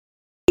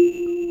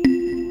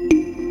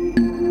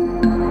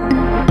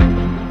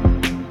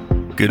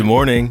Good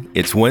morning.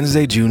 It's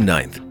Wednesday, June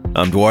 9th.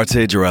 I'm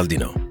Duarte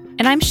Geraldino.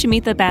 And I'm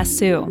Shamitha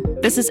Basu.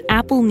 This is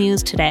Apple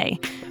News Today.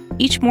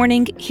 Each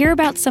morning, hear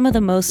about some of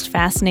the most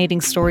fascinating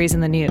stories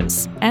in the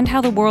news and how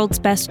the world's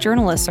best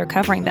journalists are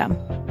covering them.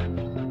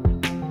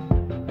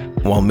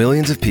 While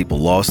millions of people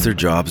lost their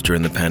jobs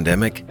during the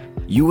pandemic,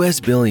 U.S.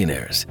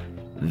 billionaires,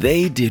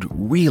 they did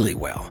really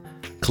well.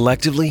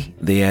 Collectively,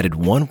 they added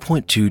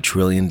 $1.2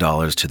 trillion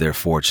to their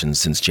fortunes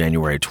since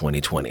January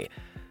 2020.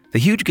 The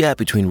huge gap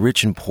between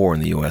rich and poor in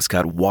the U.S.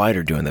 got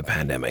wider during the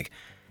pandemic,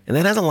 and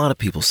that has a lot of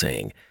people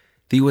saying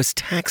the U.S.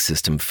 tax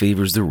system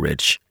favors the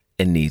rich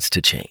and needs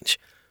to change.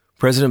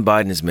 President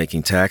Biden is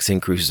making tax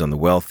increases on the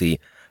wealthy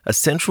a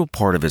central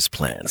part of his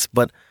plans,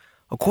 but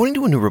according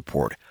to a new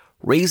report,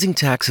 raising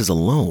taxes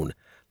alone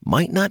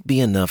might not be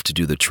enough to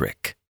do the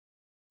trick.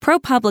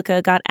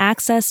 ProPublica got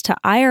access to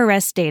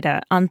IRS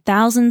data on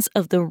thousands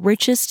of the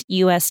richest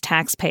U.S.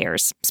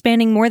 taxpayers,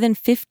 spanning more than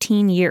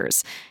 15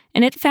 years,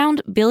 and it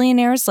found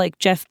billionaires like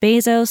Jeff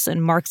Bezos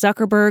and Mark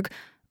Zuckerberg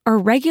are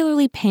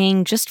regularly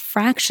paying just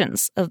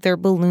fractions of their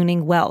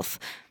ballooning wealth.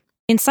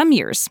 In some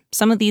years,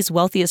 some of these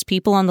wealthiest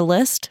people on the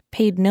list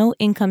paid no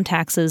income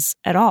taxes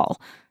at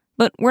all.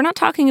 But we're not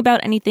talking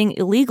about anything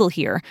illegal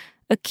here.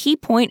 A key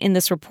point in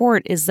this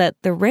report is that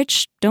the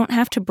rich don't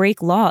have to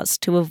break laws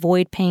to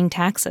avoid paying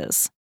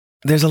taxes.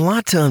 There's a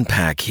lot to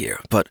unpack here,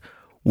 but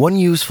one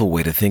useful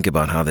way to think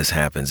about how this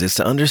happens is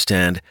to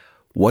understand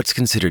what's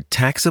considered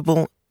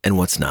taxable and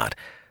what's not.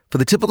 For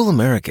the typical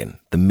American,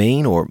 the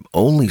main or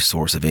only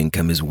source of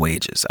income is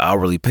wages,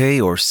 hourly pay,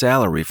 or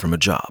salary from a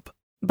job.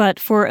 But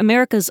for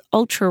America's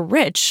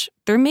ultra-rich,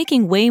 they're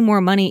making way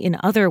more money in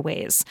other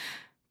ways.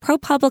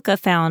 ProPublica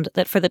found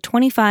that for the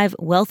 25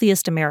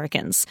 wealthiest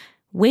Americans,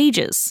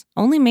 wages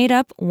only made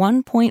up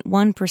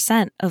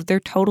 1.1% of their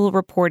total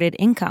reported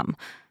income.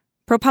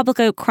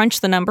 ProPublica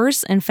crunched the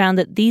numbers and found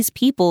that these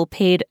people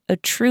paid a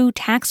true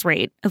tax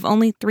rate of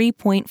only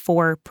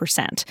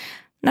 3.4%.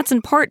 That's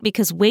in part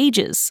because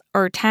wages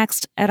are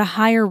taxed at a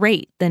higher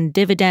rate than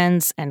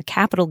dividends and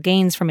capital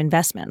gains from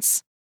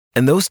investments.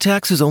 And those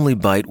taxes only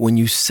bite when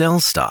you sell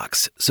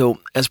stocks. So,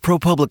 as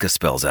ProPublica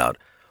spells out,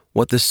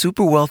 what the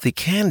super wealthy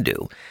can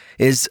do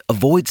is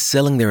avoid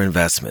selling their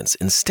investments.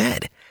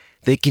 Instead,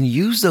 they can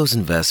use those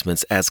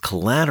investments as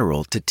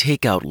collateral to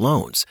take out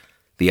loans.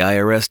 The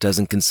IRS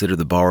doesn't consider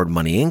the borrowed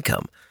money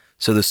income,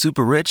 so the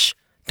super rich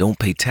don't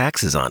pay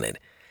taxes on it.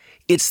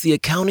 It's the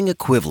accounting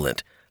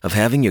equivalent of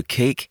having your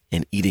cake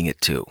and eating it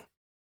too.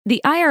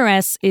 The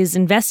IRS is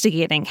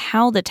investigating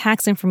how the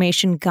tax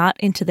information got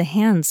into the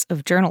hands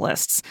of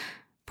journalists.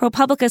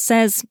 ProPublica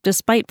says,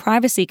 despite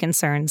privacy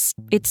concerns,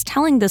 it's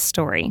telling this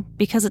story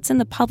because it's in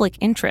the public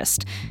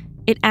interest.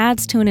 It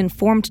adds to an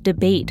informed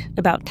debate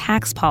about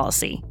tax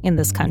policy in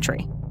this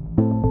country.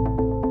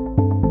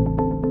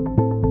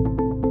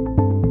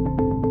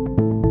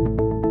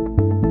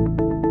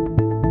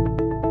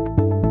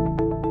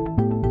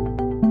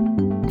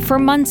 For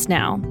months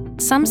now,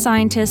 some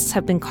scientists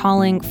have been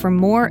calling for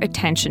more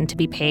attention to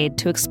be paid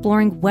to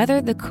exploring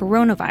whether the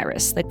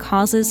coronavirus that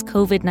causes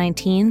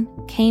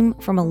COVID-19 came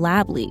from a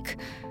lab leak.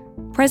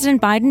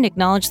 President Biden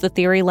acknowledged the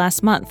theory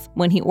last month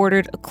when he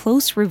ordered a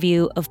close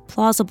review of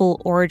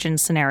plausible origin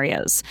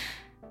scenarios.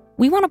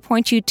 We want to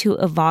point you to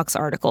a Vox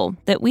article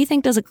that we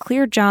think does a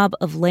clear job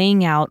of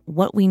laying out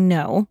what we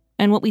know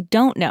and what we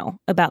don't know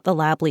about the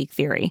lab leak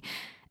theory.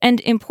 And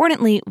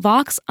importantly,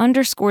 Vox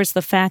underscores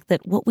the fact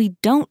that what we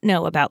don't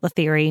know about the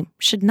theory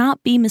should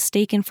not be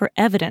mistaken for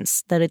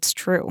evidence that it's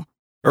true.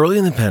 Early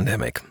in the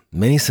pandemic,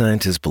 many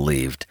scientists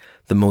believed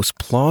the most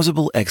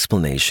plausible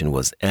explanation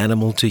was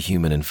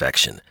animal-to-human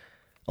infection.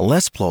 A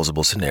less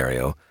plausible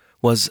scenario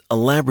was a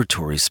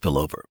laboratory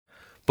spillover.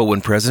 But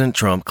when President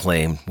Trump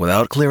claimed,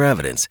 without clear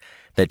evidence,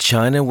 that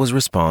China was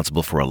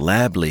responsible for a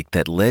lab leak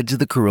that led to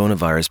the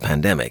coronavirus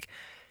pandemic,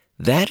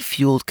 that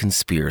fueled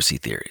conspiracy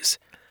theories.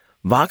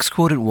 Vox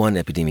quoted one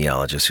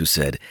epidemiologist who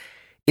said,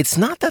 "It's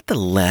not that the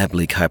lab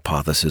leak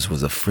hypothesis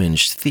was a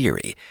fringe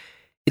theory.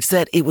 It's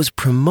that it was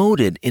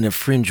promoted in a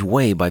fringe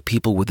way by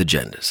people with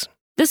agendas."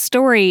 This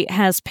story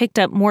has picked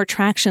up more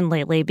traction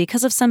lately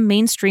because of some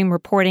mainstream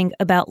reporting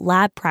about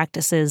lab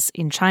practices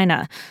in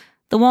China.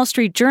 The Wall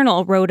Street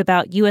Journal wrote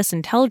about U.S.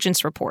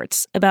 intelligence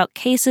reports about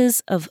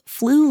cases of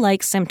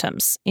flu-like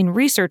symptoms in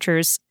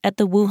researchers at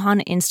the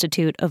Wuhan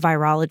Institute of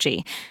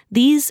Virology.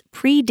 These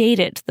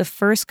predated the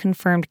first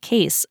confirmed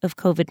case of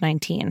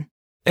COVID-19.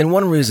 And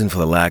one reason for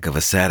the lack of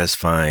a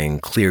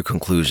satisfying, clear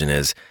conclusion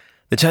is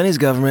the Chinese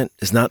government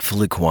is not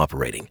fully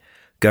cooperating.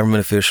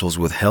 Government officials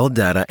withheld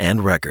data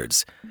and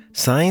records.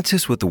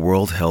 Scientists with the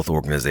World Health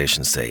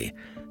Organization say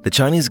the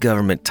Chinese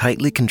government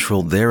tightly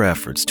controlled their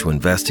efforts to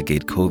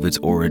investigate COVID's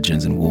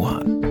origins in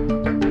Wuhan.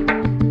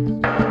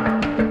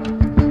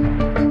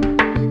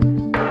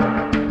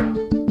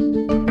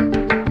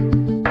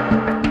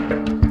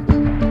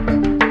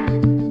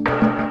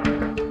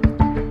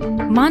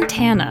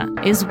 Montana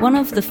is one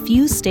of the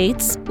few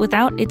states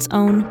without its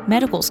own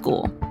medical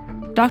school.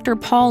 Dr.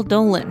 Paul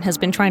Dolan has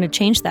been trying to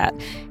change that.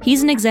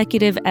 He's an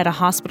executive at a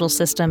hospital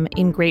system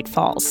in Great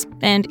Falls,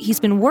 and he's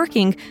been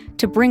working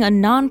to bring a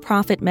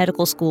nonprofit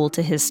medical school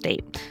to his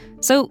state.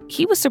 So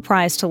he was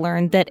surprised to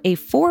learn that a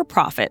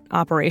for-profit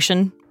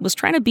operation was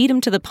trying to beat him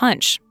to the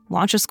punch,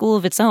 launch a school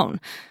of its own.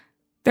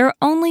 There are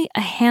only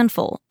a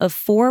handful of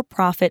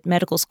for-profit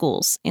medical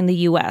schools in the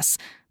U.S.,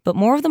 but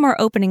more of them are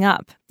opening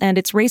up, and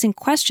it's raising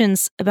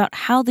questions about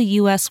how the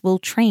U.S. will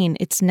train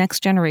its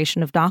next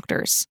generation of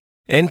doctors.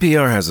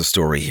 NPR has a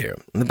story here.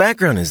 The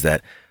background is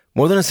that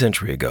more than a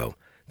century ago,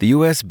 the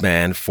U.S.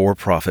 banned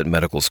for-profit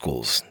medical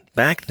schools.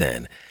 Back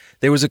then,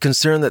 there was a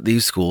concern that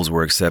these schools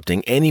were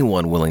accepting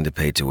anyone willing to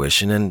pay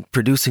tuition and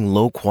producing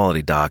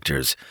low-quality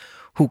doctors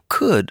who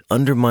could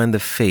undermine the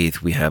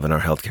faith we have in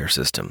our healthcare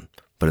system.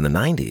 But in the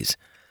 90s,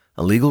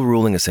 a legal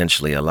ruling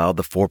essentially allowed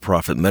the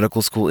for-profit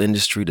medical school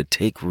industry to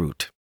take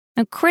root.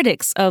 Now,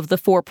 critics of the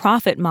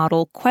for-profit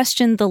model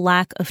question the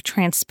lack of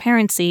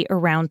transparency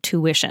around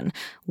tuition.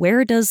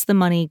 Where does the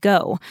money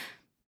go?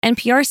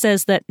 NPR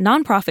says that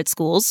nonprofit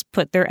schools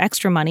put their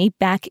extra money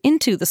back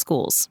into the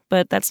schools,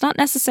 but that's not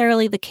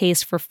necessarily the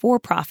case for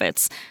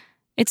for-profits.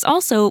 It's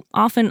also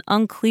often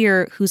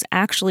unclear who's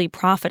actually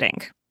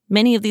profiting.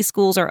 Many of these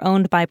schools are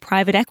owned by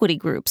private equity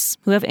groups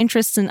who have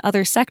interests in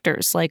other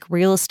sectors like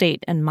real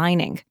estate and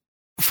mining.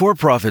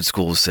 For-profit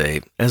schools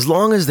say as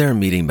long as they're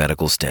meeting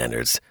medical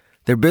standards,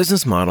 their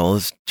business model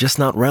is just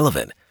not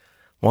relevant.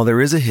 While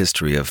there is a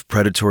history of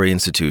predatory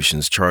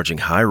institutions charging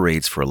high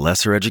rates for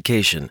lesser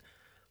education,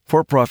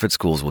 for-profit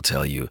schools will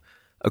tell you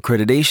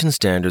accreditation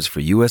standards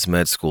for U.S.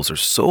 med schools are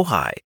so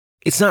high,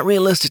 it's not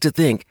realistic to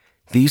think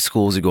these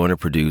schools are going to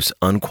produce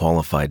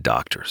unqualified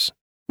doctors.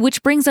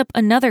 Which brings up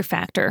another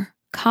factor,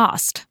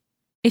 cost.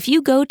 If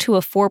you go to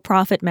a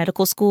for-profit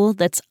medical school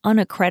that's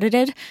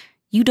unaccredited,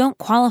 you don't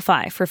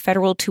qualify for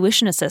federal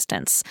tuition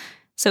assistance.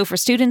 So for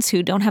students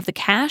who don't have the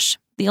cash,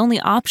 the only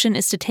option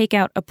is to take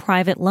out a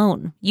private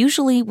loan,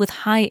 usually with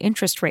high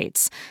interest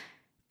rates.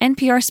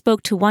 NPR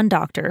spoke to one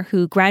doctor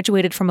who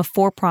graduated from a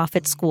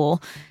for-profit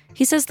school.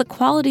 He says the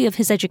quality of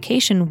his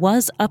education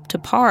was up to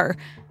par,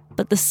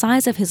 but the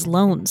size of his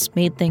loans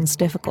made things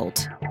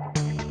difficult.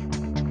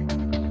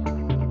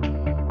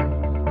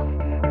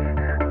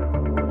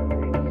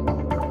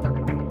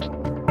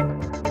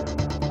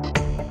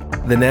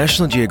 The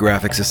National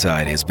Geographic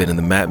Society has been in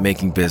the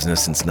map-making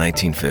business since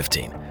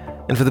 1915.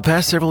 And for the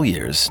past several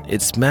years,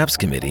 its Maps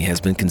Committee has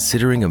been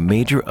considering a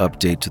major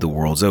update to the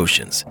world's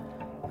oceans.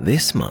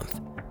 This month,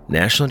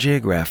 National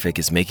Geographic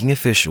is making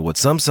official what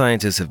some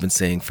scientists have been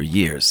saying for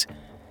years.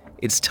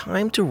 It's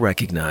time to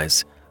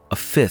recognize a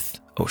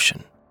fifth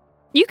ocean.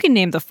 You can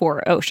name the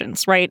 4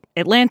 oceans, right?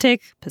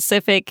 Atlantic,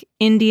 Pacific,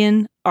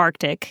 Indian,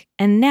 Arctic,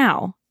 and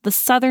now the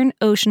Southern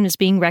Ocean is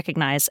being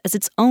recognized as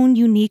its own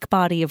unique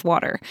body of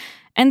water.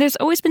 And there's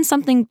always been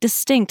something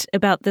distinct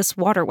about this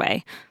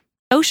waterway.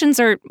 Oceans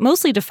are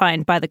mostly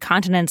defined by the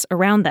continents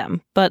around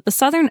them, but the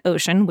Southern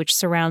Ocean, which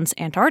surrounds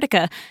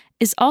Antarctica,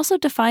 is also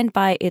defined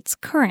by its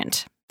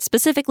current,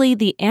 specifically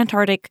the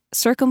Antarctic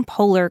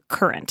Circumpolar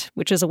Current,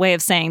 which is a way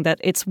of saying that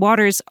its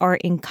waters are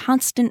in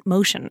constant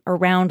motion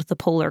around the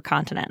polar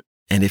continent.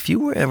 And if you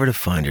were ever to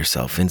find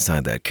yourself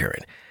inside that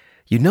current,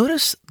 you'd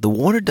notice the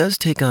water does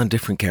take on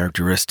different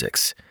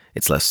characteristics.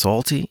 It's less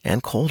salty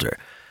and colder.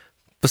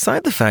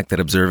 Beside the fact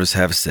that observers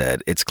have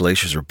said its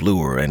glaciers are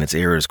bluer and its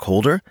air is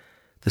colder,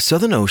 the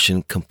Southern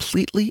Ocean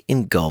completely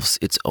engulfs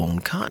its own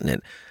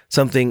continent,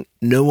 something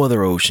no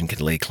other ocean can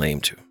lay claim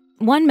to.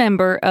 One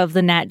member of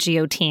the Nat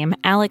Geo team,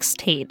 Alex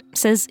Tate,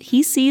 says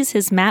he sees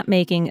his map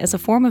making as a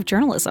form of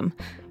journalism.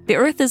 The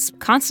Earth is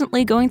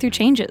constantly going through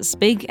changes,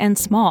 big and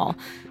small.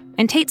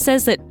 And Tate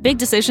says that big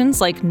decisions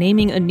like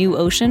naming a new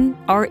ocean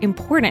are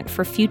important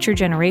for future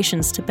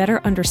generations to better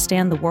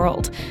understand the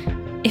world.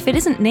 If it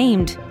isn't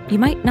named, you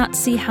might not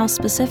see how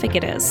specific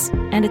it is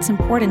and its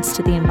importance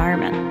to the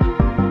environment.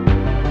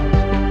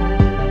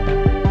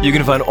 You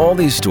can find all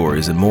these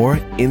stories and more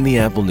in the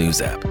Apple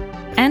News app.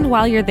 And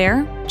while you're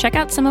there, check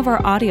out some of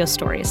our audio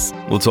stories.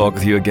 We'll talk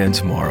with you again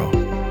tomorrow.